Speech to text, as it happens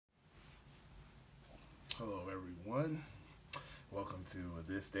Hello, everyone. Welcome to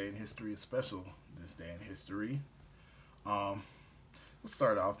This Day in History, a special This Day in History. Um, let's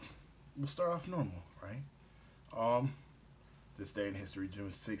start off. We'll start off normal, right? This Day in History,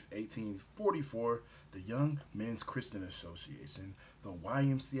 June 6, 1844, the Young Men's Christian Association, the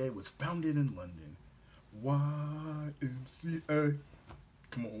YMCA, was founded in London. YMCA.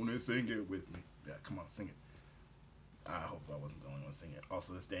 Come on and sing it with me. Yeah, come on, sing it. I hope I wasn't the only one singing it.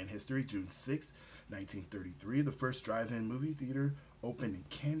 Also, this day in history, June 6, 1933, the first drive-in movie theater opened in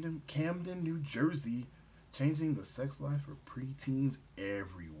Camden, New Jersey, changing the sex life for preteens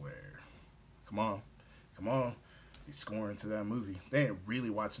everywhere. Come on. Come on. They scoring to that movie. They ain't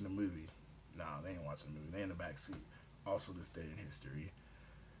really watching the movie. Nah, they ain't watching the movie. They in the back seat. Also, this day in history,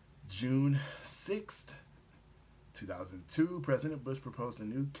 June 6th, 2002, President Bush proposed a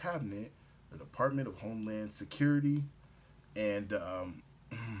new cabinet, the Department of Homeland Security, and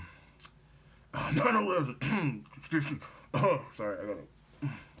 9/11. Excuse me. Oh, sorry, I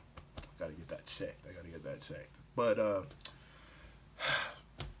gotta get that checked. But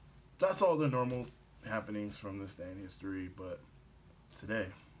that's all the normal happenings from this day in history. But today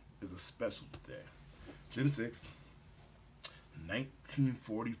is a special day. June 6th,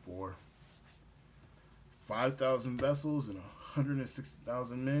 1944. 5,000 vessels and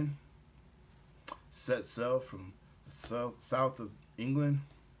 160,000 men set sail from the south of England,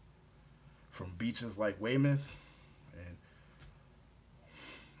 from beaches like Weymouth, and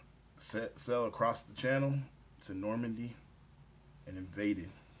set sail across the Channel to Normandy, and invaded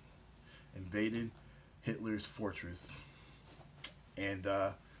Hitler's fortress. And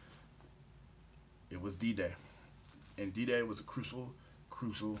it was D-Day, and D-Day was a crucial,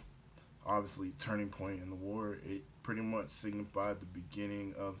 obviously, turning point in the war. It pretty much signified the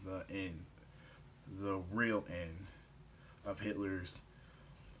beginning of the end, the real end of Hitler's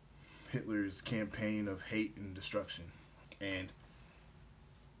campaign of hate and destruction. And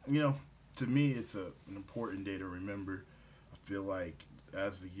to me, it's an important day to remember. I feel like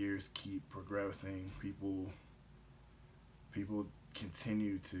as the years keep progressing, people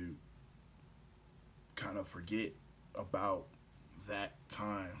continue to kind of forget about that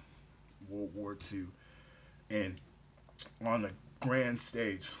time, World War II, and on a grand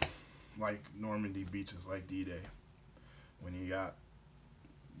stage like Normandy beaches, like D-Day, when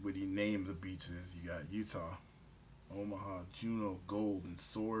he named the beaches, you got Utah, Omaha, Juno, Gold, and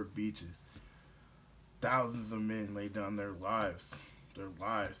Sword beaches. Thousands of men laid down their lives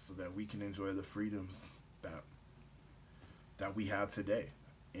so that we can enjoy the freedoms that we have today.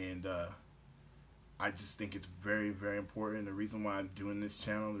 And I just think it's very, very important. The reason why I'm doing this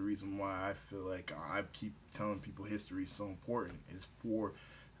channel, the reason why I feel like I keep telling people history is so important, is for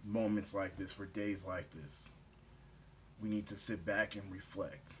moments like this, for days like this. We need to sit back and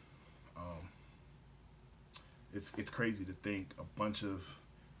reflect. It's crazy to think a bunch of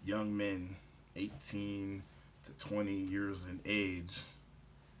young men, 18 to 20 years in age,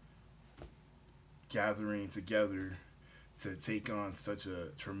 gathering together to take on such a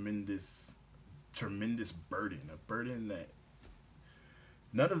tremendous burden, a burden that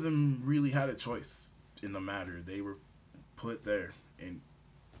none of them really had a choice in the matter. They were put there, and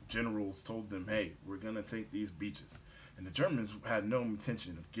generals told them, hey, we're going to take these beaches. And the Germans had no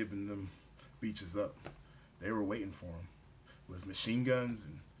intention of giving them beaches up. They were waiting for them with machine guns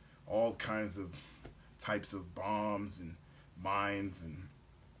and all kinds of types of bombs and mines and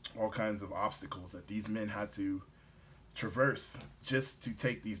all kinds of obstacles that these men had to traverse just to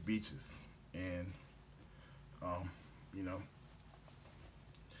take these beaches. And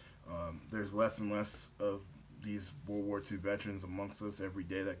there's less and less of these World War II veterans amongst us every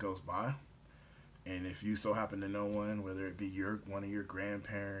day that goes by. And if you so happen to know one, whether it be one of your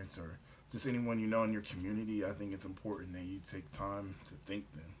grandparents or just anyone you know in your community, I think it's important that you take time to thank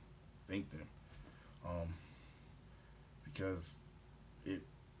them, because it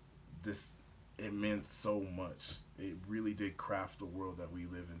meant so much. It really did craft the world that we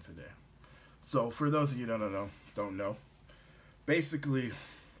live in today. So for those of you that don't know, basically,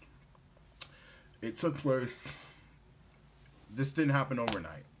 it took place. This didn't happen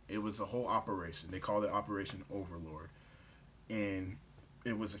overnight. It was a whole operation. They called it Operation Overlord, and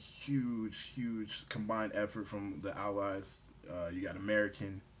it was a huge combined effort from the Allies. You got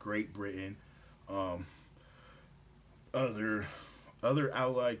American, Great Britain, other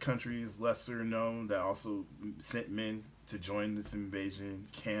Allied countries, lesser known, that also sent men to join this invasion.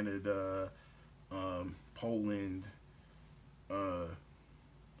 Canada, Poland,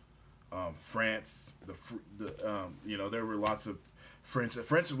 France. There were lots of France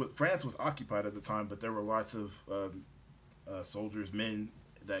was occupied at the time, but there were lots of soldiers, men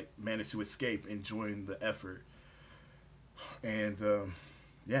that managed to escape and join the effort. And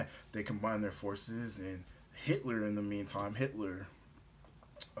yeah, they combined their forces, and Hitler, in the meantime,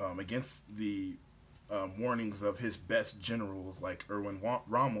 against the warnings of his best generals like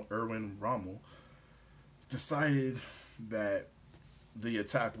Rommel, decided that the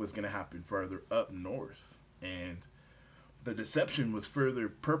attack was going to happen further up north, and the deception was further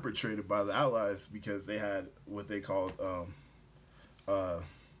perpetrated by the Allies because they had what they called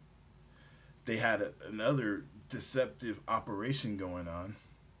they had another deceptive operation going on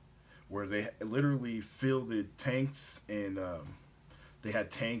where they literally fielded tanks, and they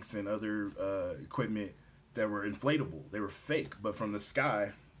had tanks and other equipment that were inflatable. They were fake, but from the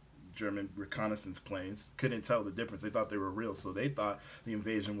sky, German reconnaissance planes couldn't tell the difference. They thought they were real, so they thought the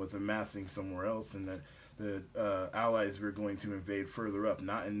invasion was amassing somewhere else, and that the Allies were going to invade further up,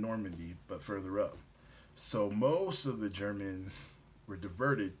 not in Normandy, but further up. So most of the Germans were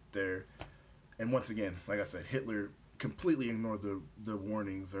diverted there. And once again, like I said, Hitler completely ignored the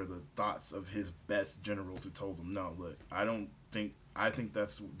warnings or the thoughts of his best generals, who told him, no, look, I think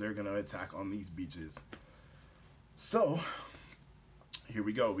they're going to attack on these beaches. So here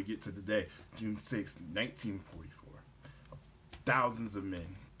we go. We get to the day, June 6, 1944. Thousands of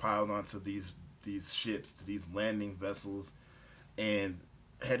men piled onto these ships, to these landing vessels, and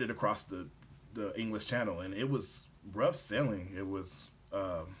headed across the English Channel. And it was rough sailing. It was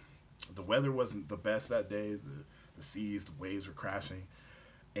the weather wasn't the best that day. The seas, the waves were crashing,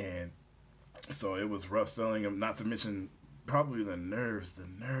 and so it was rough sailing. Not to mention probably the nerves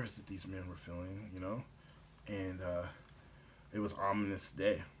that these men were feeling, and it was an ominous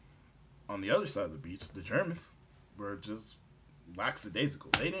day. On the other side of the beach, the Germans were just lackadaisical.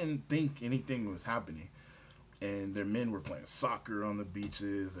 They didn't think anything was happening, and their men were playing soccer on the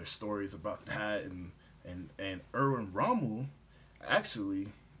beaches. There's stories about that, and Erwin Rommel, actually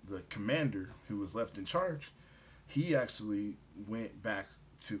the commander who was left in charge, he actually went back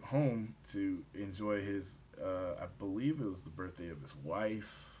to home to enjoy his I believe it was the birthday of his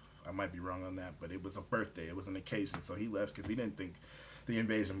wife. I might be wrong on that, but it was a birthday. It was an occasion, so he left because he didn't think the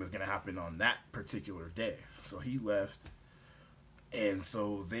invasion was going to happen on that particular day. So he left, and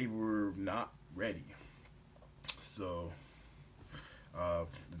so they were not ready. So the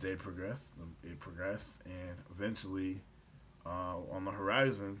day progressed, and eventually on the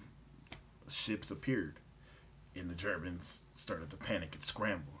horizon, ships appeared, and the Germans started to panic and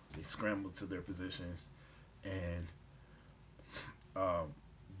scramble. They scrambled to their positions, and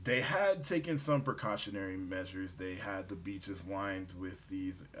they had taken some precautionary measures. They had the beaches lined with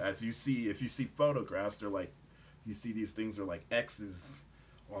these, as you see, if you see photographs, they're like, you see these things are like X's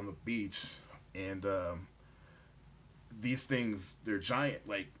on the beach, and these things, they're giant,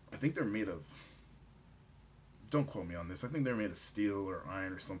 like, I think they're made of, don't quote me on this, I think they're made of steel or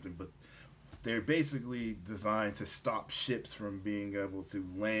iron or something, but they're basically designed to stop ships from being able to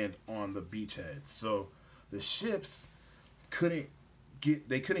land on the beachhead. So the ships couldn't get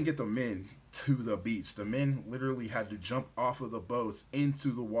the men to the beach. The men literally had to jump off of the boats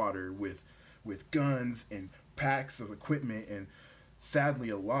into the water with guns and packs of equipment, and sadly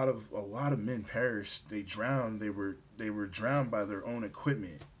a lot of men perished. They drowned. They were drowned by their own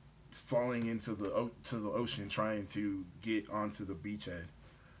equipment, falling into the ocean trying to get onto the beachhead.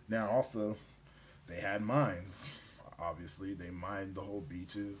 Now also, they had mines. Obviously, they mined the whole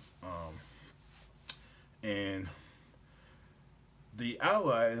beaches, and the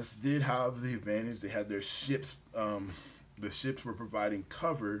Allies did have the advantage. They had their ships. The ships were providing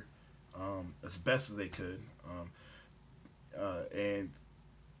cover as best as they could, and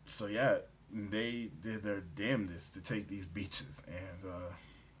so yeah, they did their damnedest to take these beaches. And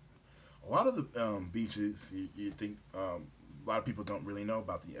a lot of the beaches, you think a lot of people don't really know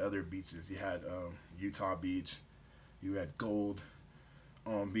about the other beaches. You had Utah Beach, you had Gold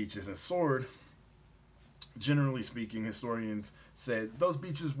beaches, and Sword. Generally speaking, historians said those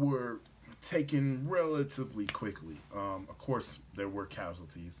beaches were taken relatively quickly. Of course, there were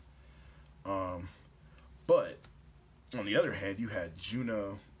casualties. But on the other hand, you had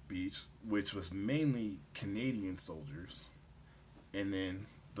Juno Beach, which was mainly Canadian soldiers, and then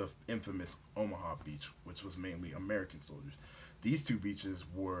the infamous Omaha Beach, which was mainly American soldiers. These two beaches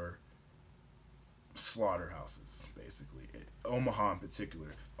were slaughterhouses, basically. Omaha in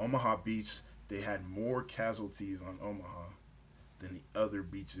particular. Omaha Beach, they had more casualties on Omaha than the other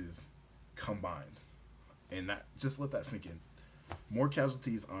beaches combined. And that, just let that sink in. More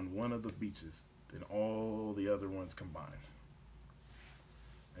casualties on one of the beaches than all the other ones combined.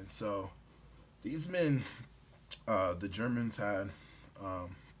 And so these men, the Germans had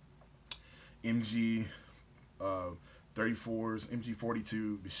MG 34s,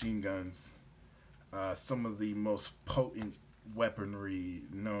 MG42 machine guns, some of the most potent weaponry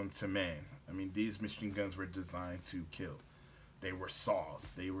known to man. I mean, these machine guns were designed to kill. They were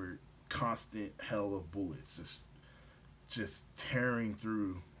saws. They were constant hell of bullets, just tearing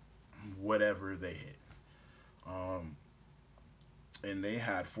through whatever they hit. Um, and they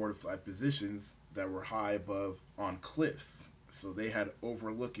had fortified positions that were high above on cliffs, so they had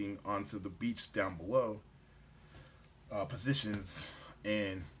overlooking onto the beach down below positions,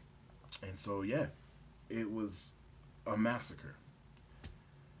 and so yeah, it was a massacre.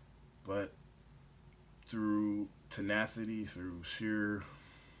 But through tenacity, through sheer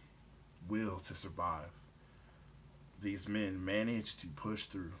will to survive, these men managed to push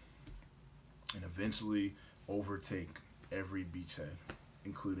through and eventually overtake every beachhead,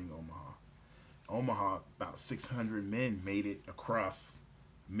 including Omaha. Omaha, about 600 men made it across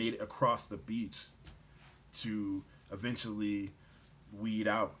the beach to eventually weed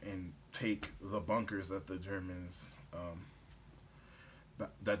out and take the bunkers that the Germans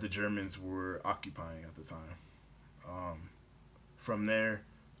were occupying at the time. From there,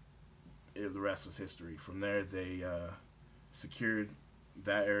 the rest was history. From there, they secured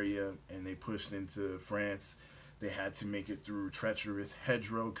that area and they pushed into France. They had to make it through treacherous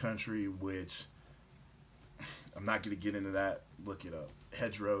hedgerow country, which I'm not going to get into that. Look it up.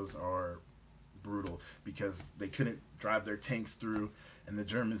 Hedgerows are brutal because they couldn't drive their tanks through, and the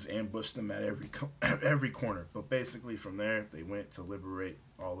Germans ambushed them at every corner. But basically, from there, they went to liberate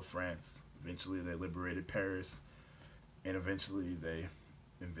all of France. Eventually, they liberated Paris, and eventually, they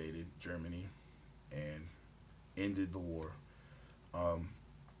invaded Germany and ended the war.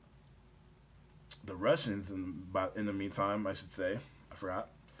 The Russians, in the meantime, I should say, I forgot,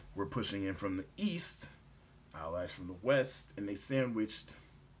 were pushing in from the east, allies from the west, and they sandwiched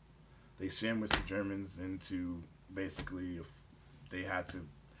the Germans into basically they had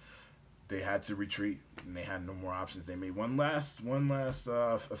to retreat, and they had no more options. They made one last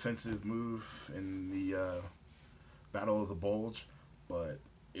offensive move in the Battle of the Bulge, but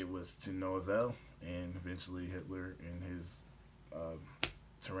it was to no avail, and eventually Hitler and his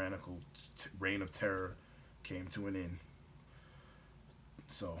tyrannical reign of terror came to an end.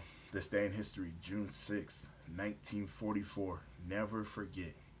 So, this day in history, June 6, 1944, never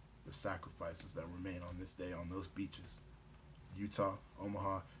forget the sacrifices that were made on this day on those beaches. Utah,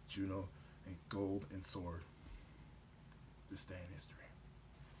 Omaha, Juneau, and Gold and Sword. This day in history.